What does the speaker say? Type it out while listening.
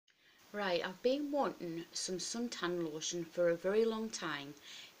Right, I've been wanting some suntan lotion for a very long time.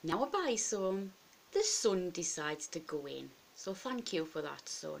 Now I buy some, the sun decides to go in. So thank you for that,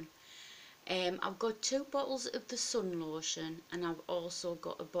 sun. I've got 2 bottles of the sun lotion, and I've also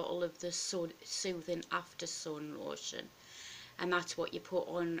got a bottle of the sun soothing after sun lotion. And that's what you put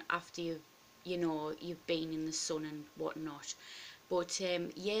on after you've been in the sun and whatnot. But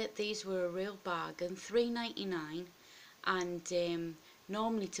yeah, these were a real bargain, £3.99, and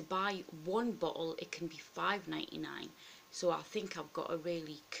normally to buy one bottle it can be £5.99. So I think I've got a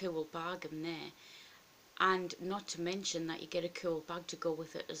really cool bargain there, and not to mention that you get a cool bag to go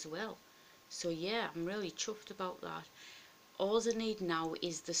with it as well. So yeah, I'm really chuffed about that. All I need now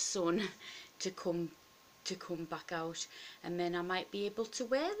is the sun to come back out, and then I might be able to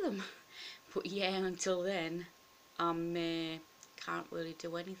wear them. But yeah, until then can't really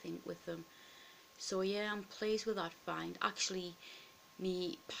do anything with them. So yeah, I'm pleased with that find. Actually,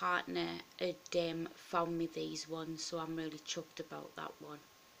 my partner had found me these ones, so I'm really chuffed about that one.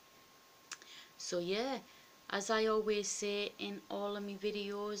 So yeah, as I always say in all of my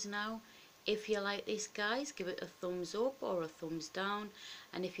videos now, if you like this, guys, give it a thumbs up or a thumbs down,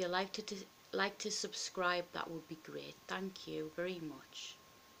 and if you like to subscribe, that would be great. Thank you very much.